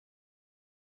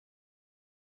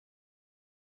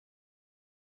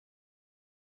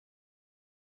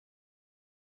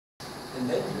and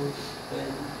then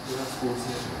you have sports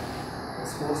here.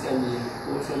 Sports can be here.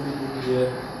 Sports can be here,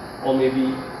 or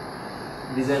maybe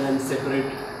design and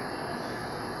separate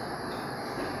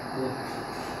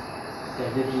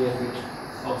category here which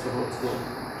talks about score.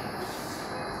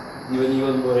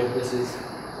 Even more emphasis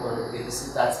on okay,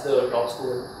 that's the top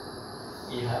score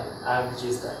we have. I have to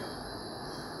chase that.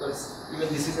 Because even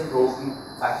this is a broken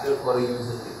factor for a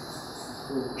user.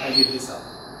 So I get this up.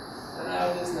 And I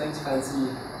have this nice,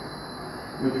 fancy,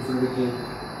 beautiful looking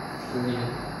area.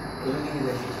 Everything is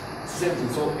like this. Same thing.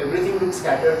 So everything looks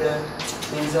scattered there.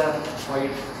 Things are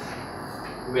quite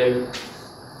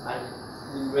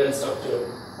well structured,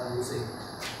 I would say.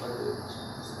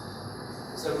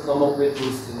 So to come up with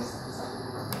those things.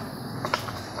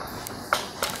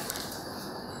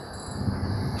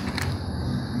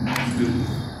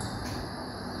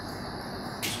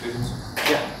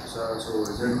 Yeah. So is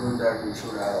it good that we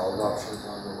should have all the options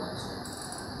on the one side?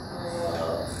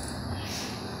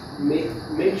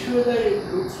 Make sure that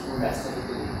it looks good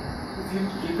aesthetically. If you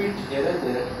keep it here and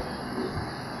there,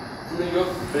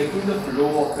 you're breaking the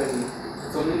flow of anything.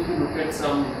 So if you look at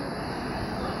some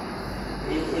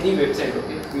any website,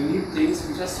 okay, we need things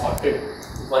which are sorted.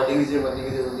 One thing is here, one thing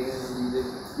is here, one thing is here, one thing is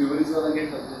here. Viewer is gonna get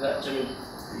confused. Actually,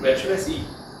 where should I see?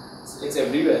 It's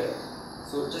everywhere.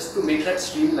 So just to make that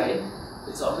streamline,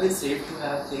 it's always safe to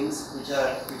have things which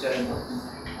are important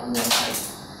on one side.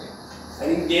 Okay.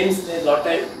 And in games, a lot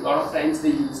of times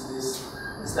they use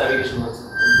this navigation also,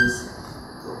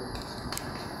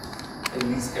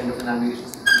 and these kind of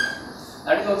navigations.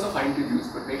 That is also fine to use,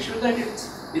 but make sure that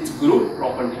it's grouped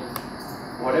properly.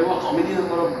 How many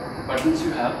number of buttons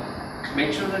you have,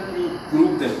 make sure that you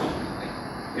group them. Like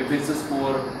if it's a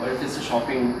score, or if it's a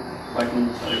shopping button,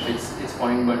 or if it's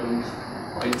point buttons,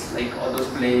 or it's like all those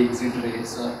play, exit,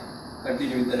 race, or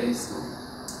continue with the race. So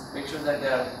make sure that they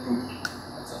are grouped.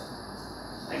 That's all.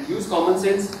 And use common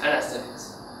sense and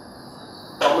aesthetics.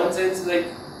 Common sense, like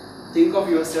think of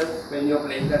yourself when you're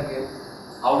playing that game.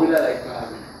 How will I like to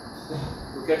have it?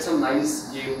 Look at some nice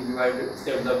game you have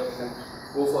developed.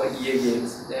 Go for EA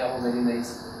games. They have a very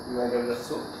nice UI developed.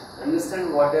 So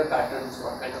understand what their patterns,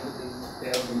 what kind of things they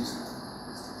have used.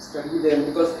 Study them,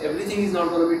 because everything is not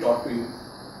going to be taught to you.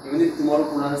 Even if tomorrow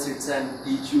Kunal sits and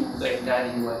teach you the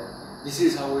entire UI, this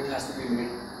is how it has to be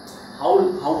made.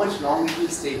 How much long it will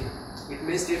stay? It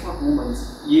may stay for 2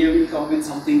 months. EA will come with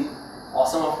something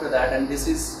awesome after that, and this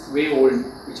is way old,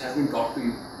 which has been taught to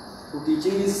you. So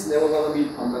teaching is never going to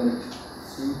be permanent.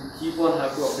 You keep on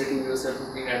have to updating yourself,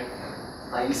 looking at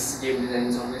nice game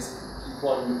designs, always keep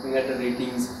on looking at the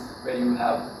ratings where you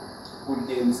have good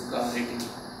games rating.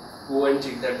 Go and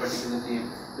check that particular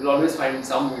game. You'll always find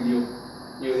some video,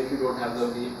 even if you don't have the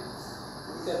game.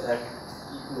 Look at that,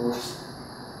 keep notes.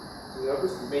 So you have to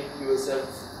make yourself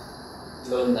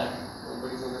learn that.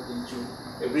 Nobody's going to teach you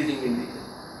everything in detail.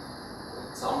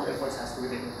 Some efforts has to be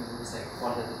taken from the side for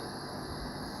the day.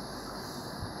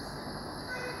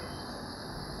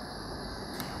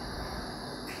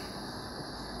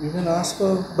 You can ask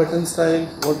a button style,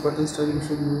 what button style you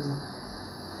should use.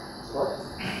 What?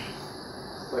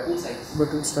 Button size?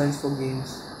 Button styles for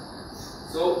games.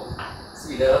 So,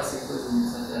 see, there are simple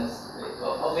rules such as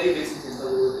a very basic simple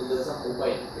rule in terms of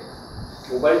mobile. Okay?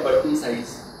 Mobile button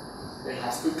size, it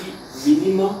has to be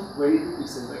minimum 22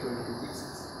 pixels by 22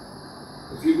 pixels.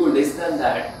 If you go less than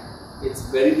that, it's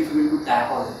very difficult to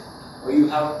tap on it. Or you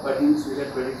have buttons which are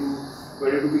 22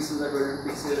 pixels by 22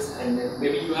 pixels, and then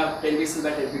maybe you have 10 pixels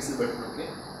by 10 pixel button, okay?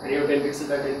 And you have 10 pixel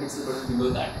by 10 pixel button below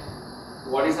that.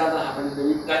 What is that happens when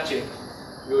you touch it?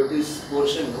 This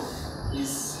portion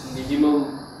is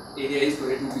minimum area is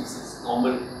 22 pixels,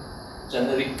 normal,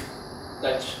 generic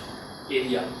touch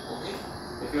area, okay?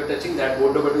 If you are touching that,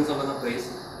 both the buttons are going to press.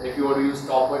 If you want to use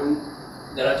top button,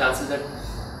 there are chances that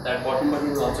that bottom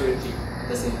button will also hit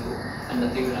the same row and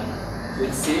nothing will happen. So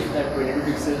it's safe that 22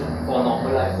 pixel for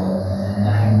normal iPhone,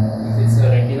 and if it's a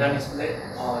retina display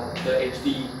or the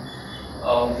HD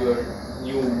your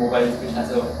new mobiles which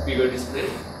has a bigger display,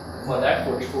 for that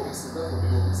 44 pixels by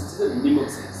 44 pixels is the minimum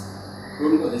size.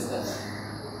 Don't go less than that.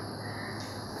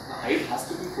 The height has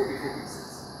to be 44 pixels.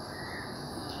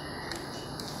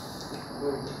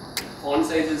 Font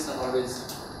sizes are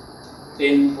always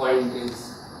 10 point is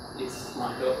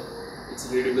smarter, it's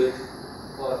readable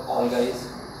for all guys.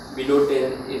 Below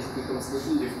 10 becomes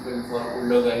little difficult for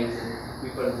older guys and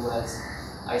people who has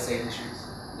eyesight issues.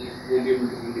 They won't be able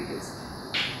to read it.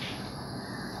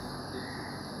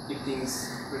 Keep things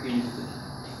pretty easy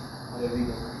for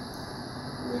everyone.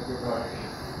 Make your product.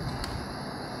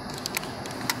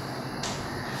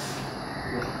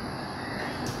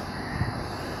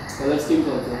 Color schemes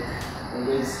also.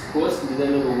 Always first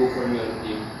design a logo for your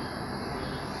game.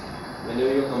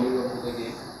 Whenever you're coming up with a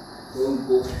game, don't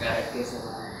go for characters and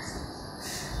all this.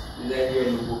 Design your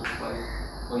logo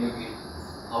for your game.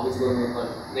 How it's going to look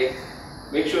on. Like,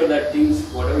 make sure that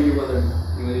things, whatever you're going to do,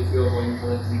 even if you're going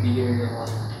for a 3D game or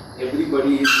not,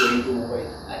 everybody is going to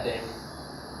mobile at the end.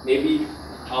 Maybe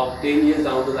 10 years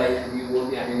down the line, we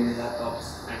won't be having any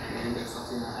laptops and any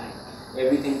desktops in our hand.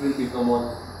 Everything will become on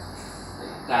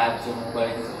like, tabs or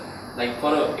mobiles. Like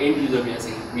for an end user, we are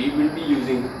saying we will be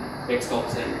using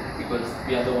desktops and because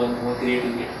we are the ones who are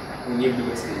creating it, we need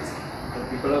bigger screens. But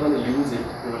people are going to use it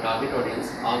to a target audience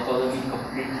are going to be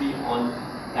completely on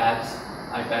tabs,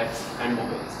 iPads, and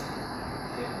mobiles.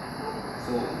 Okay.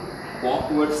 So walk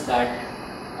towards that.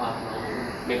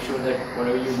 Make sure that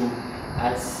whatever you do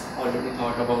has already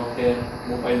thought about their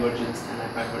mobile versions and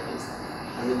iPad versions.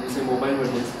 And when you say mobile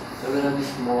versions, there are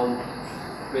these small,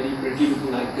 very pretty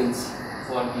looking icons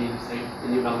for games, right?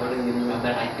 When you download a game, you have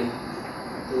that icon.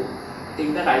 So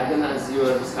take that icon as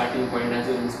your starting point, as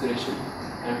your inspiration,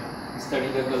 and study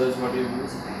the colors what you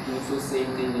use. Use the same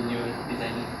thing in your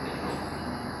designing.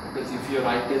 Because if your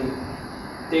icon,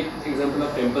 take example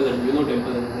of Temple and you know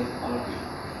Temple and like all of you.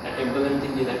 That Temple and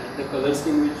thing is that the color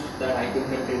scheme which that icon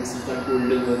contains is that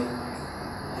golden one.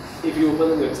 If you open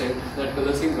the website, that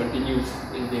color scheme continues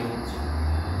in game also.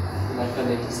 So that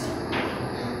connects.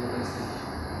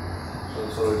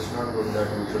 So it's not good that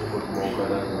we should put more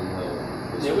colors on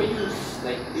the. Never use.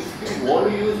 Like if you want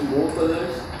to use more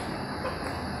colors,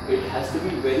 it has to be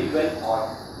very well thought.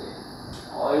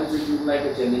 Or else it look like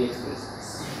a Chennai Express.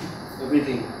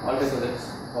 Everything, all the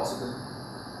colors possible.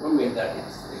 Don't make that.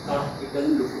 It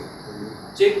doesn't look good.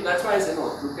 Check. That's why I say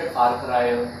no. Look at Far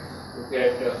Cry. Look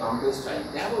at Counter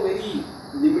Strike. They have a very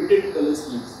limited color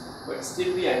schemes, but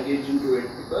still we engage into it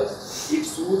because it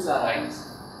suits our eyes.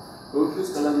 Don't use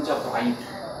colors which are bright.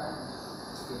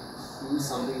 Use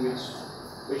something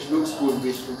which looks good,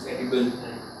 which looks edible,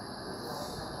 and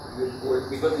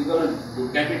because you're gonna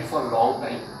look at it for a long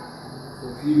time. So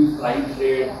if you use bright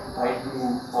red, bright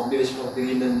blue, combination of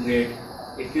green and red,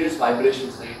 it creates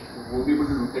vibrations, right? You won't be able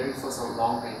to look at it for some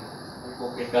long time. Like,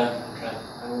 okay, done.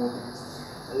 I don't want this.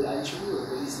 I'll show you a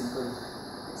very simple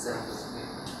example.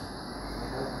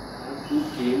 I have two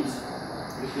games.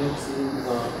 If you have seen,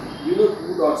 you know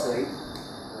two dots, right?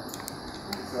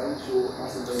 So I'll show a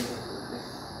simple example.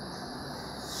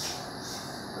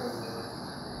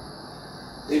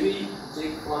 Maybe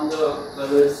take on the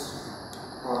colors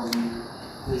on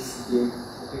this game.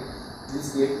 Okay, this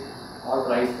game, all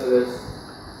bright colors,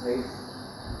 right?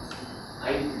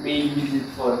 I may use it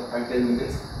for 5-10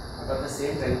 minutes, but at the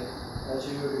same time, I'll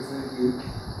show you a different view.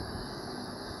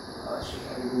 I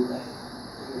will do that.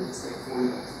 It's like 4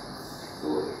 minutes. So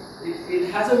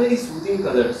it has a very soothing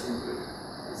colors into it.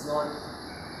 It's not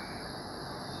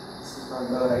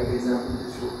the right example to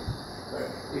show. But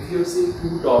if you see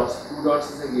two dots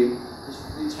is a game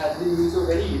which has been used of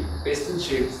very pastel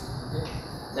shades. Okay?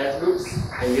 That looks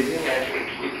engaging and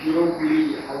you don't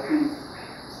really have to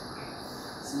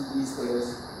see these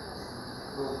colors.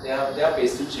 So they are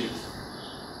pastel shades.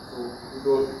 So you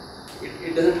don't.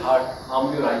 It doesn't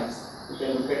harm your eyes. You can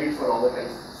look at it for longer time.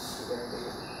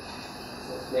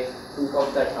 So like think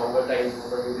of that longer time,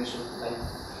 longer duration life.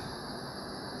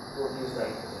 Don't use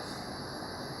bright colors.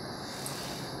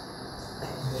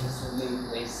 Soothing,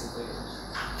 nice, simple colors.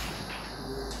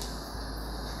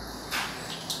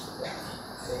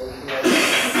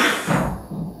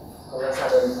 Color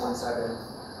sudden, unsudden,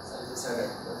 sudden.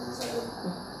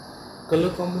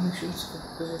 Color combinations.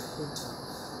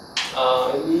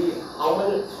 Maybe how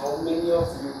many of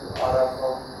you are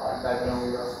from art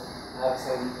background or have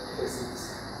some basics?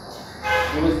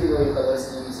 You must be knowing color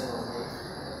schemes and all that.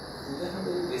 Do you have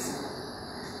any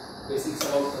basics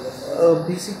about color?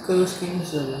 Basic color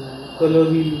schemes and color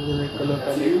wheel, like color So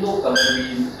palette. you know color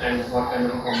wheel and what kind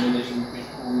of combination you pick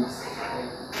tools.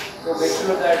 So make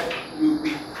sure that you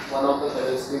pick one of the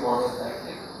color scheme out of that.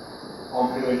 Like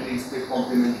complementary, split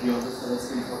complementary, all those color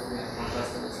schemes what we have,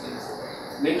 contrast color schemes.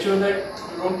 Make sure that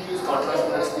you don't use contrast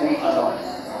color scheme a lot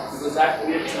because that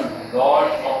creates a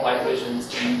lot of vibrations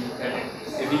when you look at it.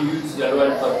 If you use yellow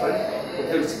and purple, if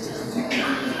you use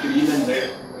green and red,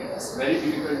 it's very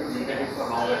difficult to look at it for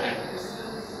longer time.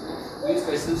 Use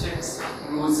pastel shades,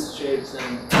 rose shades,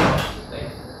 and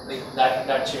like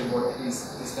that shade what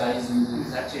this guy is using,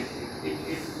 that shade.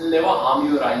 It will never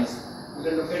harm your eyes. You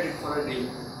can look at it for a day.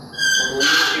 But only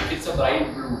if it's a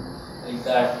bright blue, like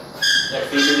that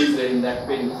female is wearing that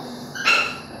pink.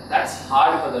 That's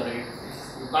hard color, right?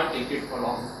 You can't take it for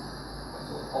long.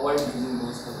 So avoid using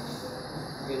those colors.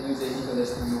 You can use any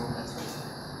colors you know, that's fine.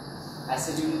 As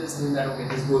such, you will just think that okay,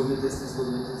 this goes with this goes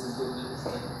with this goes with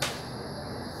this.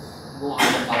 No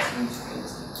hard and fast rules you can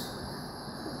see.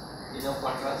 Enough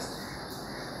contrast.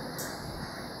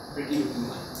 Pretty looking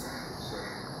one.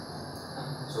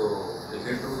 So, is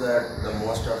it true that the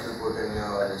most stuff you put in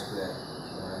your display,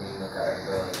 I mean the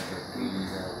characters, the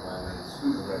trees and environments,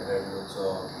 that looks, so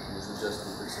you should just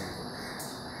keep it simple?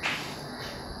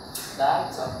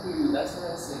 That's up to you. That's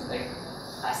what I said. Like,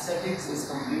 aesthetics is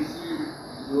completely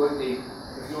your take.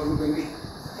 If you want to make it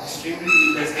extremely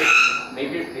realistic,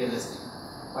 make it realistic.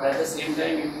 But at the same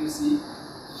time, if you see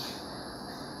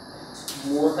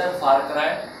more than Far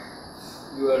Cry,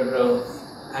 your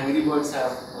Angry Birds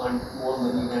have earned more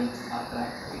money than Far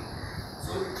Cry. Right?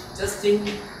 So just think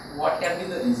what can be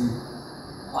the reason.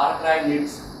 Far Cry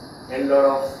needs a lot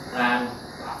of RAM,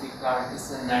 graphic card,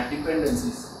 this and that,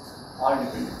 dependencies, all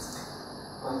dependencies.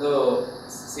 On the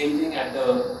same thing at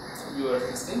the your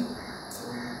system,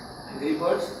 Angry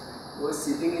Birds, you are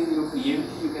sitting in your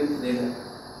PMT, you can play that.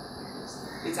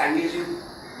 It's engaging,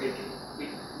 it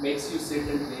makes you sit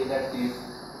and play that game.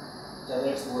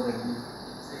 Generates more revenue.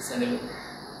 It's an element.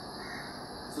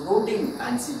 So don't think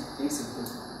fancy, think simple.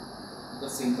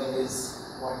 Because simple is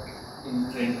what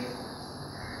in trend.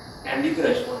 Candy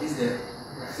Crush, what is there?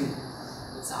 Nothing.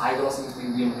 It's a high grossing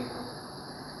game right now.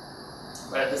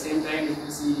 But at the same time, if you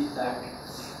see that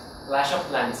Clash of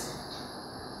Clans,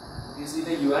 if you see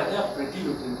the UI, they are pretty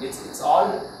looking. It's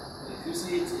all, if you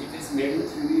see if it's made in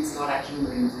 3D, it's not actually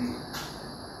made in 3D.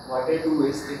 What they do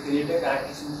is they create a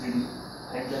characters in 3D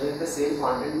and generate the same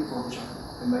content in Photoshop,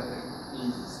 in my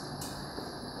images.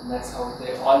 And that's how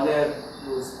they, all their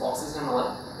those boxes and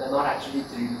all, they're not actually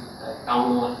 3D, like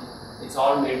Town 1. It's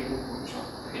all made in Photoshop,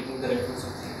 taking the reference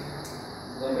of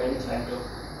 3D. They're made it lighter,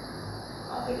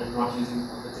 rather than not using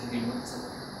all the 3D modes.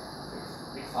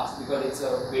 Bit fast because it's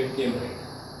a web game, right?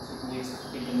 So it needs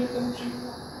internet connection.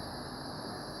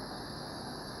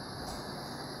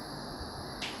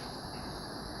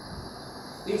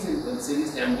 Think simple,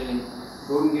 seriously I'm telling you,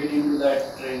 don't get into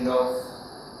that trend of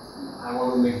I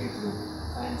want to make it look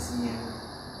fancy and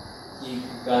keep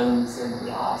guns and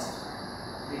blast.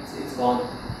 It's gone.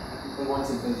 People want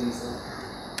simple things now.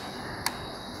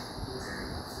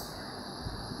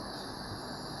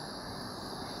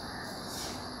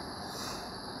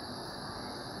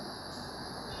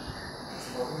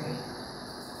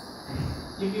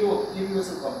 Keep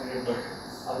yourself updated, but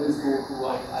always go to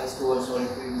iStore, so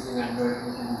if you're using Android,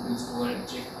 go to Google Store and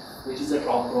check which is the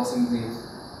top grossing game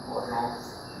or not.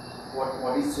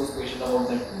 What is so special about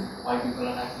that game? Why people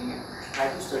are liking it?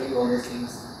 Try to study all those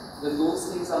things. Because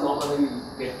those things are not going to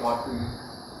get taught to you.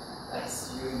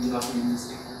 That's you have to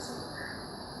use it.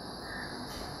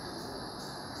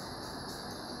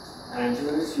 And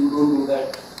until you don't do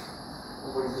that,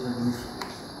 nobody's going to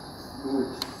do it.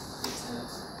 It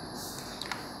helps.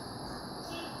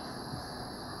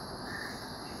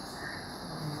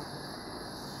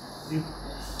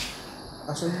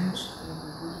 Assignments?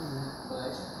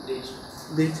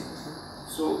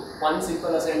 So one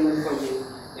simple assignment for you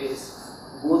is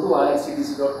go to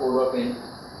irctc.co.in,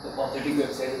 the pathetic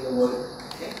website in the world.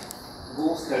 Okay?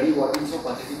 Go study what is so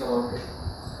pathetic about it,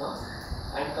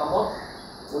 and come up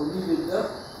only with the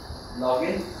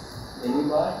login, menu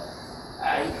bar,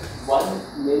 and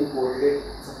one main portrait.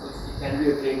 Suppose it can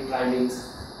be a train timings,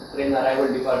 a train arrival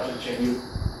departure schedule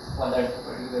for that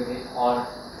particular day, or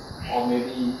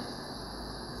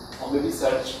maybe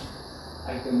search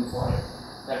item for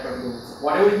that particular website.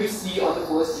 Whatever you see on the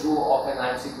first row of an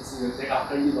IRCTC website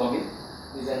after you log in,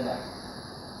 is that that.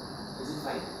 Is it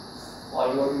fine? Or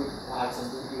you want to have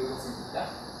something new or something? Yeah?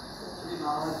 Actually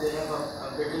now they have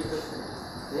updated the thing.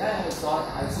 Yeah, it's not.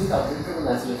 I've seen the updated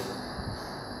one as well.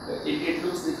 It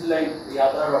looks little like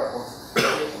yatra.com. So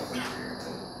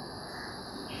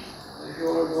if you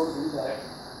want to go do that,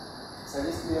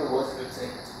 suggest me a worst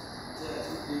website. Yeah,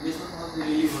 previous one was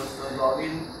really worse. The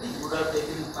login would have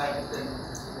taken 5 to 10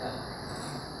 minutes. Yeah.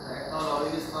 Right now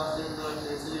login is fast and the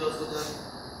message is also just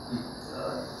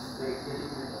getting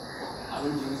better. I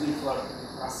haven't used it for the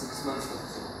past 6 months or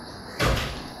so.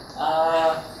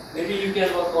 Maybe you can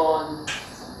work on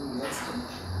something else.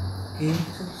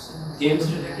 Games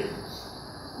related.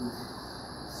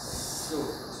 So,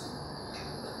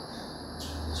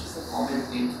 which is a common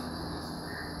thing.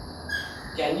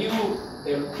 Can you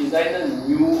design a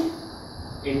new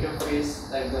interface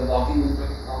like the login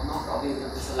interface, not login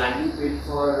interface, a landing page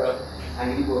for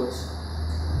Angry Birds?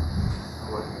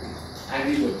 What page?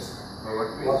 Angry Birds. What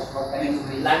page? What kind of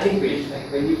Landing page, like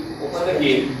when you open the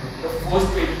game, the first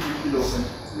page will open.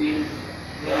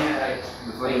 Right.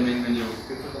 Before the main menu.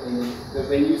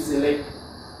 When you select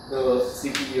the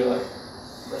city or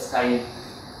the style,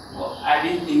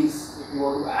 adding things if you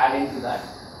want to add into that.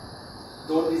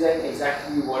 Don't design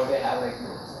exactly what they have right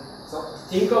now. So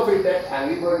think of it that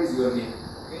Angry Bird is your game.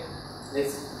 Okay,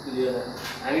 let's clear that.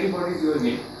 Angry Bird is your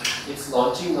game. It's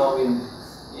launching now in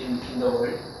the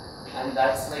world, and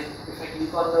that's like if I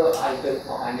click on the icon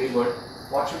of Angry Bird,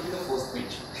 what should be the first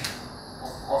page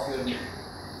of your game?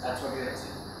 That's what you are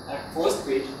saying. That first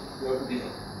page you have to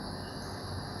design.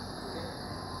 Okay.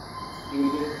 You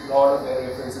will get a lot of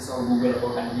references on Google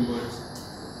about Angry Birds.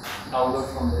 Download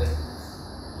from there.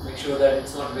 Make sure that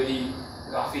it's not very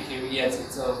graphic heavy as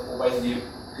it's a mobile game.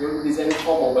 You have to design it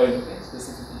for mobile, okay,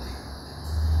 specifically.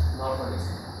 Not for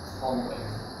desktop, for mobile.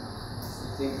 So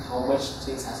think how much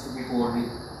things has to be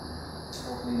coordinated.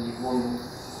 It won't do.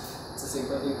 It's a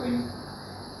simple thing for you.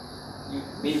 You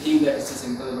may think that it's a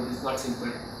simple, but it's not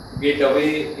simple. To get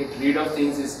rid of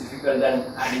things is difficult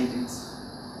than adding things.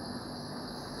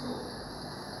 So,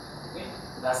 okay,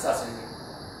 that's the assignment.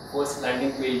 First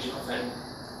landing page of an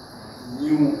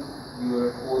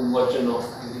your own version of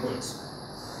Angry Birds.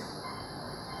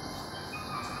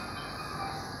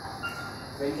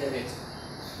 When can we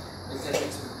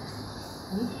expect?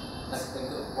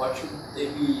 What should they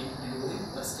be delivering?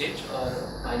 A sketch or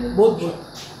a final? Both.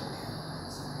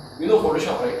 You know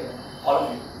Photoshop, right? All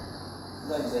of you.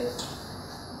 Like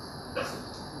that.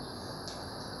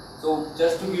 So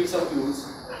just to give some clues,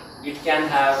 it can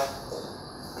have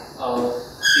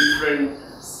different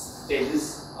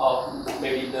stages of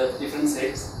maybe the different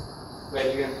sets where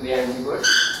you can play Angry Birds.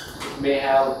 It may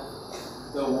have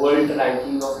the world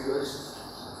ranking of yours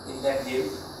in that game.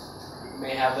 It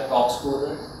may have the top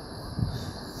scorer.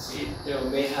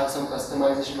 It may have some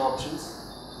customization options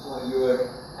for your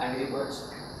Angry Birds.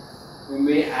 You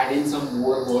may add in some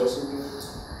more words into it,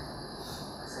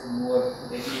 some more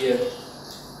deadlier,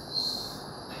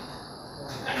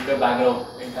 and the background,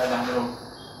 entire background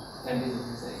can be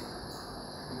designed.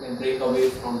 You can break away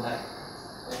from that,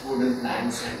 like wooden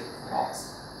planks and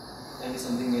rocks. It can be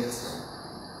something else.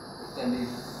 It can be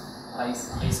ice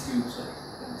cubes, or it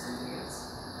can be something else.